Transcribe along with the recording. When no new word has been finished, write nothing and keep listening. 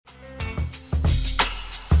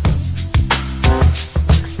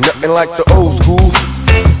Nothing like the old school.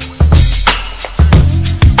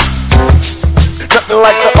 Nothing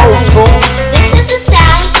like the old school. This is the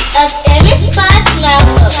sound of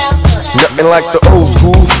ImageByMalcolm. Nothing like the old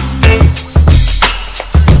school.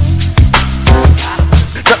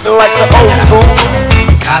 Nothing like the old school.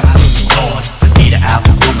 Gotta put me on, Benita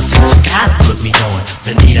album. I said you gotta put me on,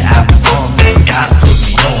 Benita album. Gotta put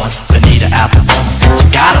me on, Benita album. I said you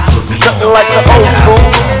gotta put me on. Nothing like the old school.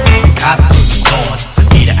 Gotta put me on,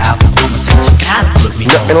 Benita album. I said you gotta put me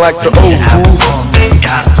on. Nothing like the old school.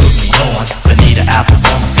 Gotta put me on, Benita album. I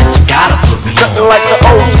said you gotta put me on. Nothing like the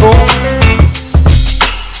old school.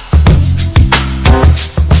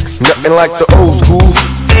 Nothing like the old school.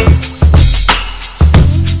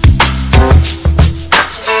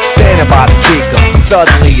 Standing by the speaker,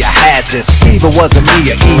 suddenly I had this. Either wasn't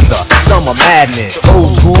me or either summer madness.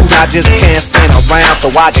 Old school. Cause I just can't stand around, so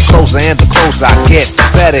I get closer, and the closer I get, the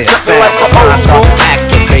better it sounds. like the My mind old start to school.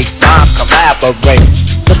 activate, mind collaborate.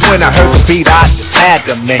 That's when I heard the beat, I just had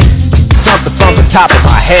to make something from the top of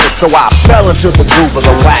my head. So I fell into the groove of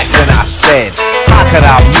the wax, and I said, how could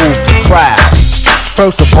I move the crowd?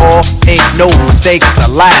 First of all, ain't no mistakes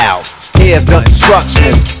allowed. Here's the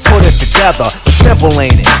instructions, put it together. It's simple,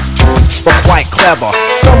 ain't it? But quite clever.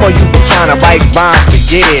 Some of you been trying to write rhymes for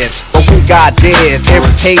years, but we got theirs,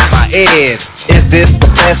 irritate my ears. Is this the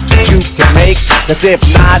best that you can make? Cause if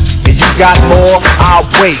not, and you got more, I'll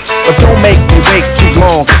wait. But don't make me wait too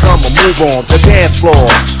long, cause I'ma move on the dance floor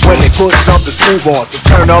when they put something smooth on. So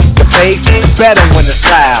turn up the bass, it's better when it's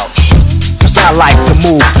loud. Cause I like to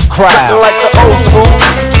move the crowd. Nothing like the old school.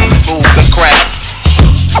 Move the crowd.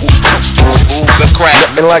 Move the crowd.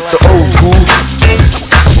 Nothing like the old school.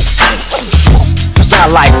 Cause I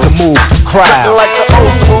like to move the crowd. Nothing like the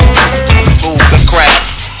old school. Move the crowd.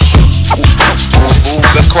 Move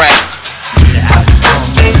the crowd. Benita album.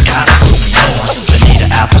 Gotta put me on, Benita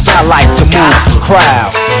album. Cause I like to move the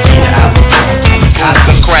crowd. Benita album. Gotta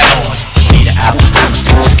the crowd. Benita album. I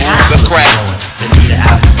said you gotta The crowd. Benita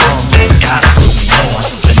album. Gotta put me on,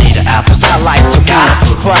 Benita album. I like to move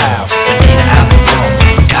the crowd. Benita album.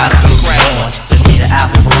 Gotta put me on, Benita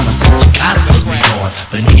album. I said you gotta put me on,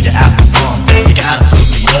 Benita album. You gotta put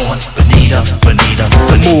me on, Benita, Benita, Move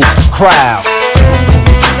Benita. the crowd.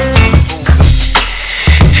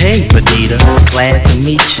 Hey Benita, glad to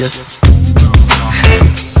meet ya.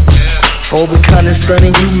 For becoming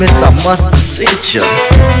stunning you miss, I must have sent ya.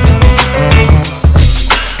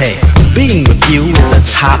 Hey, being with you is a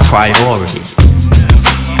top priority.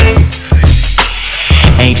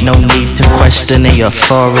 Ain't no need to question the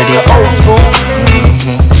authority. Old school.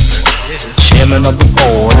 Chairman of the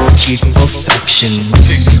board, chief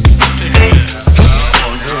perfections.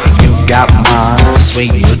 You got minds to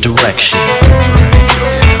swing your direction.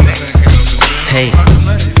 Hey,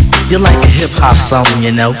 you're like a hip-hop song,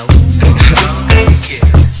 you know.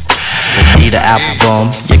 Benita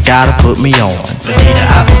album, you gotta put me on. Benita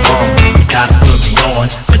album, you gotta put me on.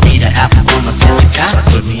 Benita album, I said you gotta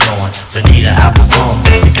put me on. Benita album,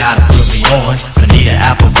 you gotta put me on. Benita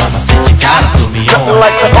album, I said you gotta put me on. Nothing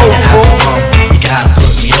like the old school. You gotta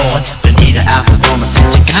put me on. Benita album, I said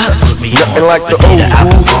you gotta put me on. Nothing like the Benita old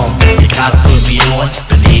school. album, you gotta put me on.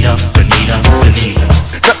 Benita, Benita, Benita.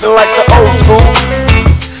 Nothing like the old school.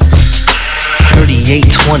 38,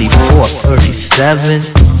 24, 37.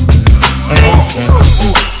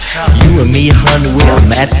 You and me, honey, we're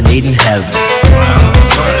matched in heaven.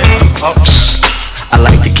 I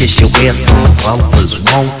like to kiss you where some brothers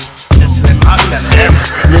won't. Listen, I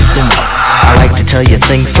like to tell you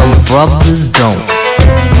things some brothers don't.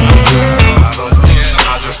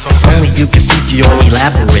 If only you can see through your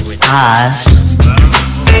elaborate eyes.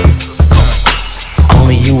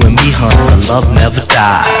 Only you and me, honey, the love never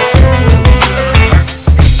dies.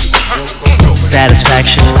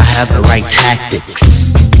 Satisfaction, I have the right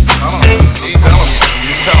tactics.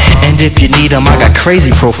 And if you need them, I got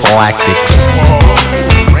crazy prophylactics.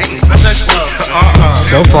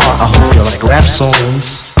 So far, I hope you like rap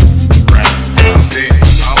songs.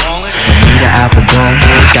 Benita album,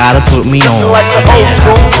 you gotta put me on. Old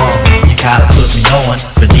school. You gotta put me on.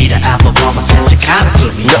 Benita album, I said you gotta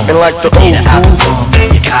put me on. Nothing like the old Benita school. album,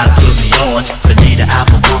 you gotta put me on. Benita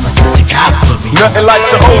album, I said you gotta put me on. Nothing like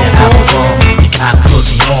the old Benita school. album, you gotta put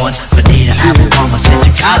me on. Benita album, I said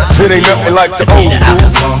you gotta put It ain't me on. nothing like the old Benita school.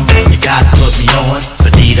 album, you gotta put me on.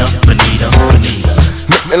 Benita, Benita, Benita.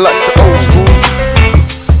 Nothing like the old school.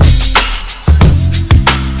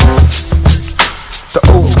 The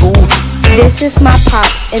old school. This is my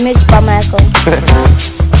pops, ImageByMalcolm.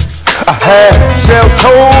 I had shell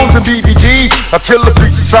toes and BBDs. I kill the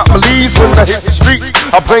creases out my leaves when I hit the streets.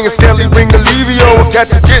 I'm playing Skelly Ring Olivio and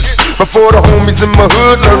catch a kiss Before the homies in my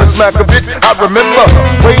hood learned to smack a bitch, I remember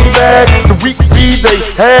way back the week B they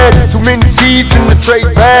had too many seeds in the trade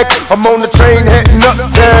bag. I'm on the train heading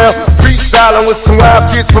uptown, freestyling with some wild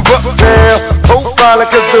kids from uptown. Profiling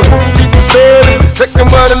cause the hoop keep you sailing, checking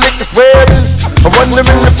where the niggas wearing. I'm wondering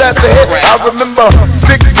if that's the hit. I remember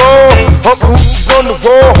stick ball, Uncle Hoops on the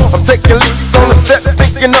wall. I'm taking leaps on the steps,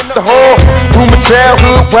 thinking up the hall. Through my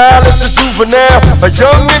childhood, wild as a juvenile. A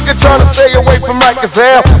young nigga trying to stay away from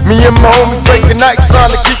Alcazar. Me and my homies breaking nights, trying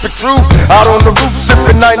to keep it true. Out on the roof,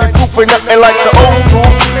 sipping 90 proof, ain't nothing like the old school.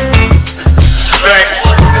 Facts.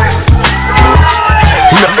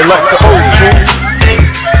 Nothing like the old school.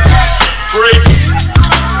 Freaks.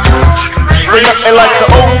 Ain't nothing like the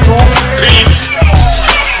old school. Peace.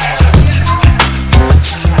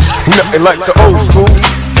 Nothing like the old school.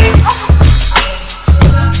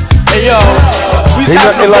 Hey yo, we Ain't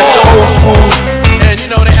nothing like the old school. and you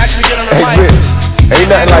know they actually get on the Hey mic. bitch, ain't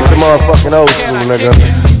nothing like the motherfucking old school, nigga.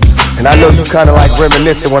 And I know you kinda like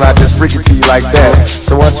reminiscing when I just freak it to you like that.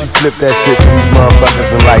 So why don't you flip that shit to these motherfuckers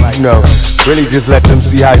and like, you know, really just let them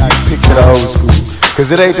see how you picture the old school.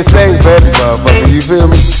 Cause it ain't the same for every motherfucker, you feel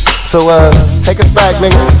me? So take us back,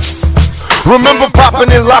 nigga. Remember popping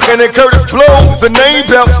and locking and Curtis Blow, the name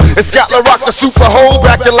belts, and Scotland Rock the Super Hole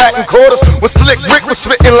back in Latin quarters. When Slick Rick was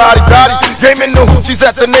spitting Lottie Dottie, gaming the hoochies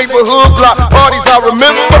at the neighborhood block parties. I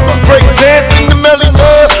remember break dancing the Melly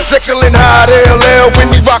Mud, Jekyll and Hyde LL when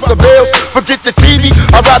he rocked the bells. Forget the TV,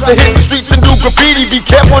 I'd rather hit the streets and do graffiti. Be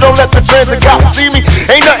careful, don't let the transit cops see me.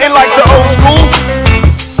 Ain't nothing like the old school.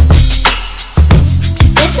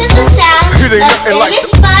 This is the sound It ain't nothing of like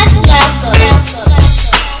ImageByMalcolm.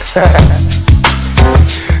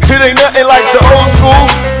 It ain't nothing like the old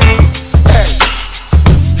school.